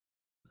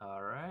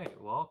All right,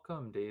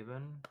 welcome,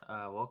 David.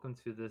 Welcome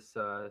to this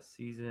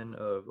season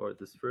of, or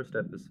this first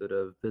episode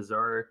of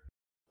Bizarre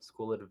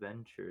School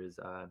Adventures.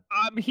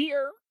 I'm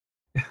here.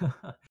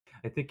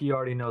 I think you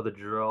already know the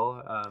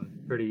drill.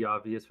 Pretty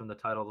obvious from the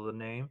title of the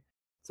name.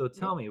 So Yep.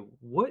 tell me,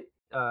 what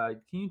can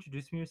you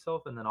introduce me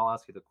yourself, and then I'll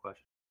ask you the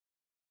question.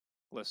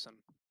 Listen,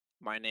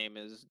 my name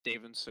is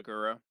David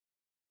Segura.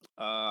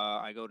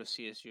 I go to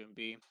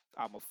CSUMB.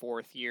 I'm a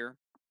fourth year,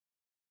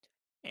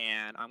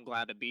 and I'm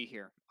glad to be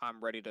here.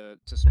 I'm ready to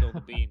spill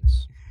the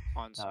beans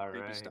on some All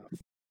creepy right.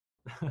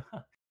 stuff.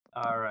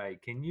 All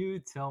right. Can you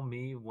tell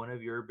me one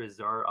of your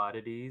bizarre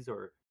oddities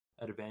or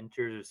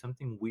adventures or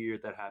something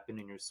weird that happened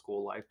in your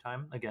school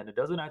lifetime? Again, it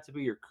doesn't have to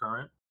be your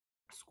current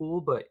school,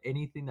 but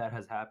anything that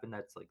has happened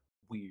that's like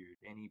weird,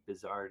 any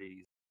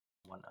bizarrities,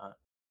 whatnot.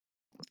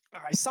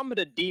 I summoned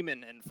a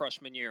demon in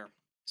freshman year.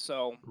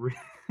 So Re-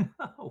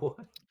 What?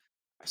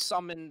 I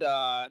summoned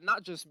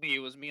not just me, it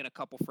was me and a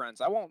couple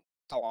friends. I won't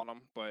tell on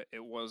them, but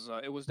it was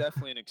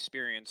definitely an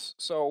experience.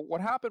 So what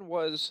happened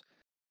was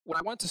when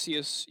I went to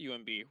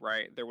CSUMB,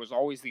 right, there was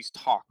always these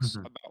talks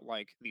Hmm. about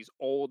like these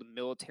old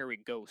military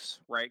ghosts,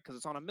 right? Because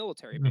it's on a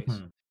military base.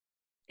 Hmm.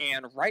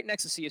 And right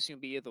next to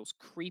CSUMB are those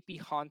creepy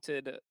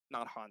haunted,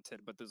 not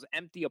haunted, but those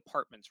empty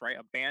apartments, right?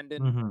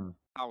 Abandoned Hmm.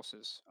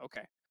 houses.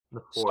 Okay.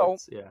 The So,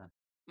 forts, yeah.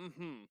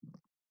 me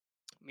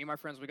and my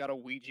friends, we got a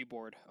Ouija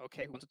board.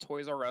 Okay. Went to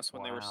Toys R Us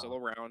when they were still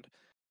Wow. around.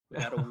 We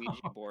got a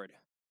Ouija board.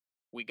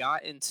 We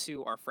got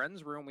into our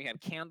friend's room. We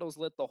had candles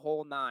lit the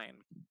whole nine.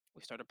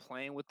 We started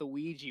playing with the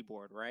Ouija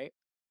board, right?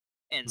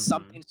 And Hmm.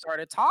 something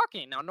started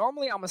talking. Now,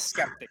 normally I'm a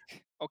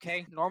skeptic.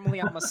 Okay. Normally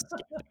I'm a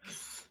skeptic.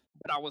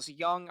 But I was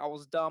young, I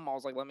was dumb. I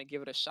was like, let me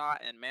give it a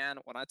shot. And man,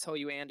 when I tell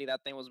you, Andy,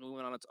 that thing was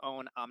moving on its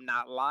own, I'm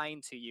not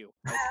lying to you.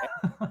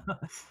 Okay.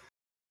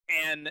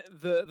 And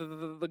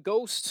the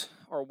ghost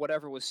or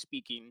whatever was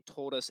speaking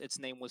told us its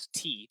name was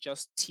T,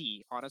 just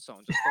T on its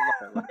own, just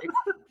the letter,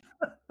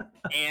 right?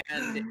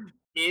 And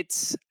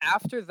it's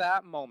after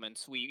that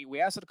moment,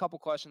 we asked it a couple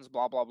questions,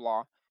 blah blah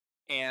blah.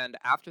 And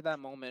after that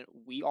moment,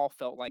 we all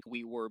felt like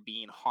we were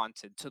being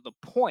haunted to the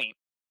point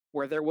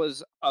where there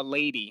was a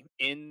lady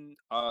in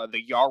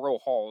the Yarrow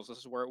halls. This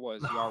is where it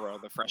was, Yarrow,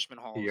 the freshman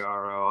halls.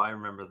 Yarrow, I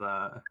remember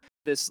that.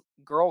 This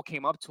girl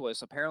came up to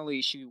us.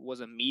 Apparently, she was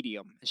a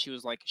medium. And she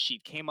was like, she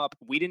came up.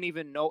 We didn't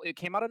even know it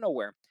came out of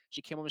nowhere.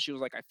 She came up and she was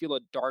like, I feel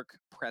a dark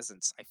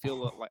presence. I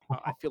feel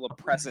a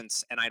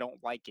presence, and I don't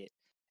like it.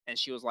 And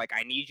she was like,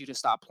 I need you to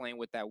stop playing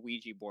with that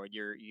Ouija board.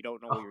 You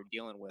don't know what you're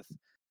dealing with.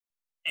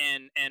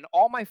 And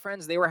all my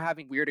friends, they were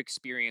having weird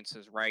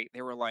experiences, right?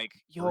 They were like,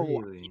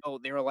 Really?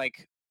 they were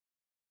like,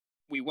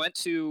 we went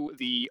to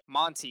the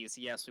Monty's.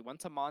 Yes, we went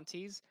to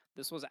Monty's.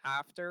 This was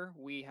after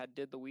we had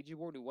did the Ouija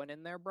board. We went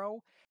in there,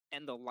 bro,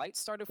 and the lights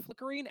started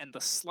flickering, and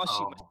the slushy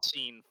Oh.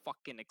 machine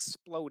fucking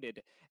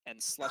exploded,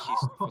 and slushy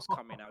stuff was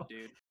coming out,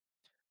 dude.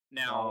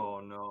 Now,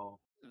 Oh no.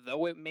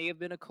 though it may have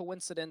been a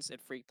coincidence, it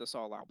freaked us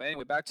all out. But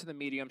anyway, back to the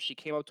medium. She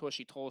came up to us.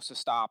 She told us to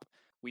stop.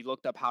 We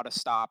looked up how to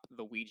stop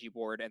the Ouija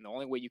board, and the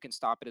only way you can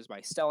stop it is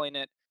by selling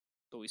it.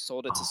 So we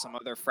sold it to Oh, some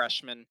other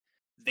freshmen.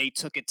 They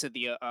took it to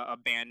the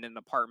abandoned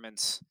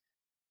apartments,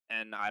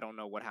 and I don't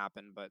know what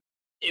happened, but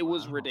it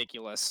was wow.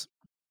 ridiculous.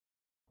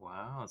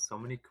 Wow, so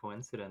many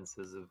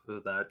coincidences of for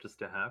that just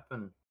to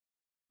happen.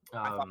 I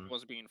thought I Um,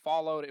 was being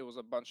followed. It was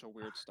a bunch of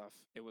weird stuff.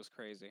 It was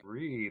crazy.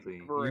 really?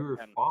 Never You were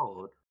again.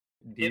 followed.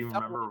 Do It you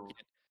felt like remember?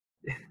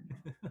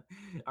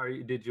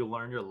 it. Did you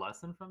learn your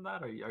lesson from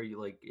that? Are you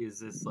like, is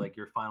this like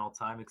your final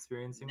time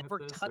experiencing with Never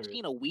this, or?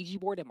 touching a Ouija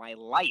board in my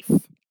life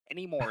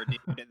anymore, dude.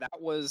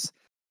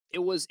 It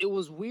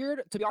was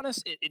weird. To be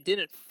honest, it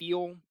didn't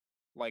feel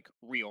like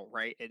real,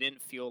 right? It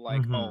didn't feel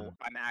like, oh,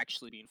 Mm-hmm. I'm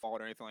actually being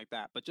followed or anything like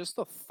that. But just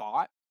the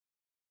thought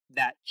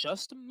that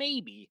just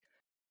maybe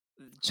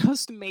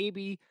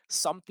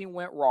something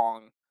went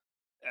wrong.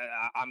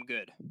 I'm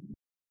good.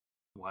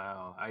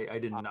 Wow, I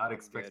did not I'm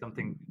expect good.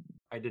 something.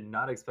 I did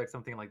not expect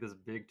something like this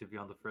big to be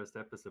on the first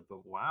episode,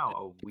 but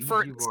wow, a For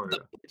Ouija the board.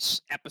 pitch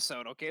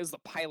episode, okay? It's the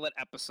pilot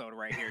episode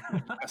right here,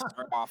 dude. We gotta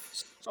start off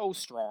so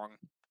strong.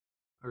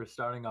 We're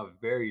starting off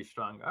very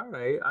strong. All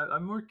right,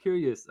 I'm more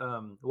curious.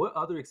 What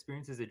other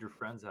experiences did your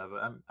friends have?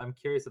 I'm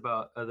curious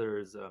about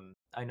others.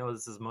 I know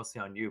this is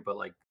mostly on you, but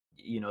like,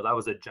 that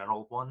was a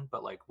general one.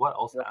 But like, what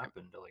else Right.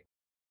 happened? Like,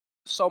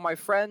 So my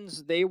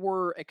friends, they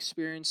were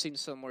experiencing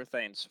similar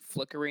things.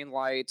 Flickering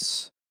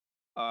lights,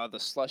 the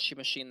slushy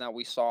machine that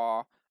we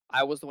saw.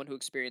 I was the one who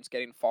experienced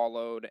getting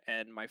followed,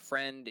 and my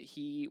friend,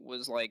 he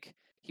was like,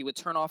 he would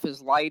turn off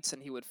his lights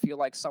and he would feel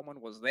like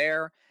someone was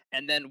there.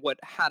 And then what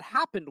had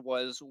happened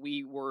was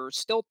we were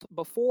still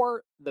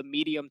before the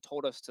medium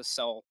told us to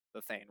sell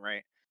the thing,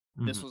 right?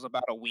 This mhm. was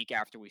about a week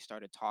after we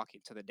started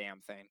talking to the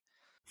damn thing.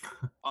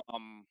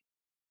 Um,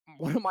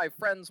 one of my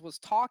friends was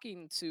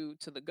talking to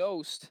the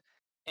ghost,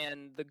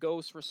 and the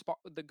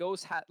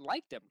ghost had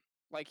liked him.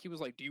 Like he was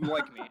like, "Do you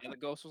like me?" And the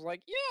ghost was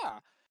like, "Yeah."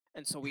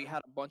 And so we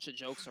had a bunch of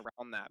jokes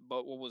around that.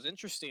 But what was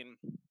interesting,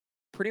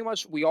 pretty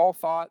much we all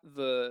thought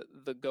the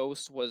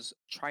ghost was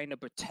trying to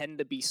pretend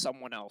to be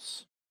someone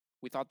else.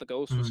 We thought the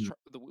ghost was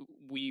Mm.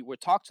 we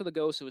would talk to the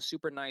ghost. It was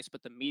super nice,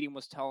 but the medium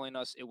was telling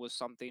us it was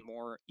something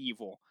more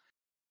evil.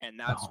 And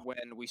that's Oh.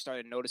 when we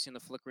started noticing the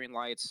flickering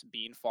lights,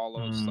 being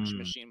followed, slush Mm.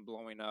 machine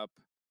blowing up.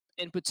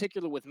 In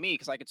particular with me,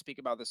 because I could speak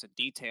about this in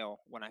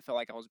detail. When I felt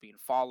like I was being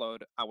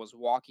followed, I was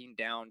walking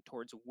down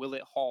towards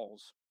Willett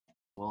Halls.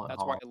 Bullet That's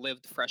where hall. I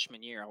lived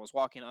freshman year. I was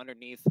walking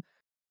underneath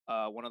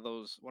one of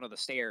the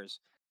stairs,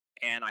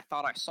 and I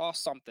thought I saw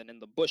something in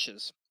the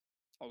bushes.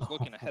 I was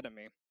looking ahead of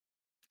me,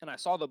 and I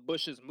saw the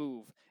bushes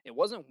move. It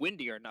wasn't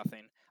windy or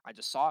nothing. I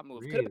just saw it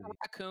move. Could have been a Really?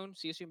 raccoon.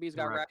 CSUMB's A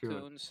got raccoon.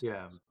 raccoons.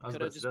 Yeah, I was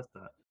Could about have to just suggest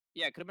that.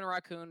 Yeah, it could have been a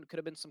raccoon. Could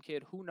have been some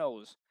kid. Who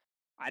knows?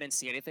 I didn't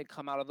see anything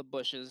come out of the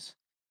bushes.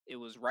 It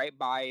was right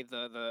by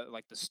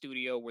the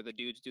studio where the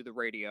dudes do the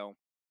radio,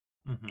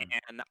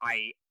 Mhm. and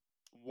I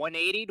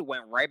 180'd,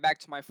 went right back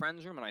to my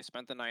friend's room, and I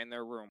spent the night in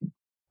their room.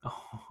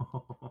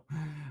 Oh,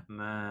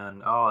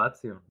 man. Oh,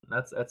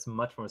 that's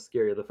much more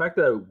scary. The fact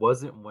that it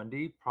wasn't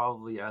windy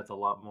probably adds a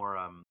lot more,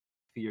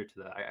 fear to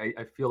that.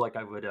 I feel like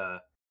I would,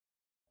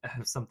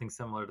 have something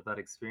similar to that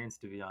experience,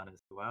 to be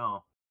honest.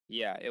 Wow.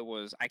 Yeah, it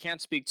was. I can't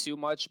speak too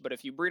much, but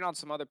if you bring on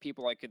some other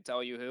people, I could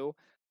tell you who.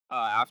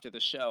 After the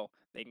show,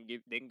 they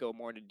can go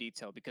more into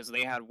detail because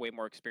they had way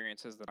more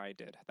experiences than I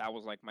did. That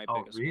was like my Oh,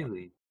 biggest one.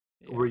 really?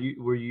 Yeah.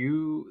 Were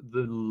you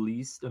the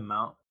least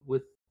amount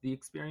with the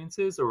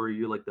experiences, or were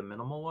you, like, the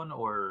minimal one,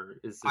 or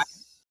is I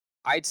this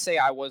I'd say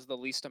I was the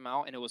least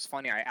amount, and it was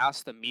funny. I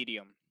asked the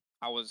medium.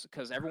 I was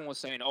because everyone was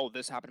saying, "Oh,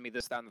 this happened to me,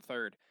 this, that, and the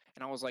third,"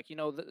 and I was like,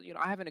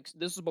 I haven't.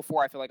 This is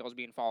before I feel like I was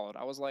being followed.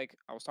 I was like,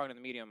 I was talking to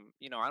the medium.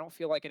 I don't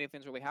feel like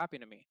anything's really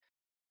happening to me,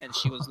 and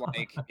she was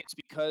like, "It's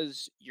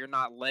because you're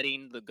not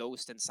letting the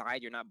ghost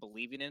inside. You're not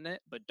believing in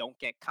it, but don't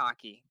get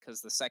cocky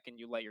because the second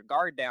you let your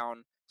guard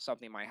down,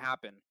 something might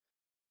happen."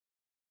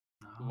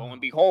 Lo and Oh.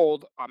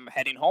 behold, I'm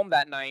heading home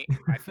that night.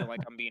 I feel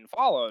like I'm being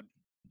followed.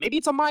 Maybe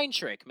it's a mind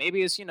trick.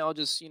 Maybe it's,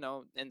 just,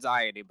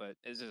 anxiety, but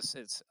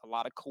it's a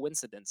lot of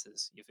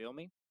coincidences. You feel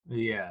me?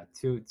 Yeah,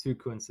 too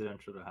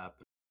coincidental to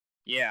happen.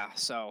 Yeah,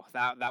 so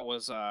that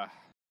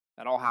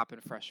all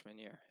happened freshman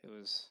year. It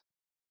was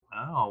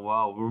Oh,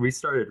 wow. Well, we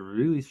started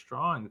really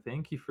strong.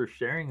 Thank you for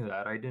sharing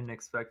that. I didn't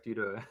expect you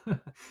to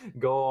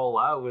go all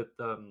out with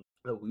the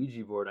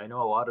Ouija board. I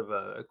know a lot of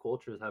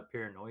cultures have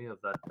paranoia of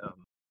that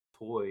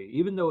toy,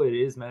 even though it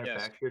is yes.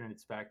 manufactured and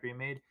it's factory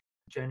made.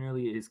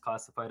 Generally, it is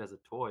classified as a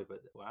toy.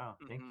 But wow,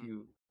 thank Hmm.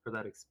 you for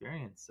that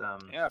experience.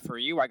 Yeah, for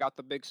you, I got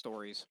the big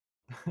stories.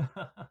 I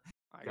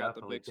got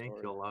the Definitely. big Thank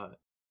story. you a lot.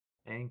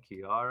 Thank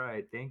you. All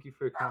right. Thank you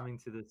for coming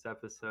to this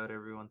episode,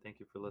 everyone. Thank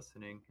you for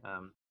listening.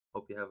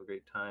 Hope you have a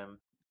great time.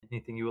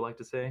 Anything you would like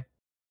to say?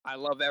 I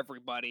love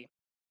everybody.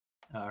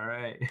 All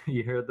right.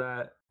 You heard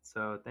that.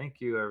 So thank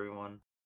you, everyone.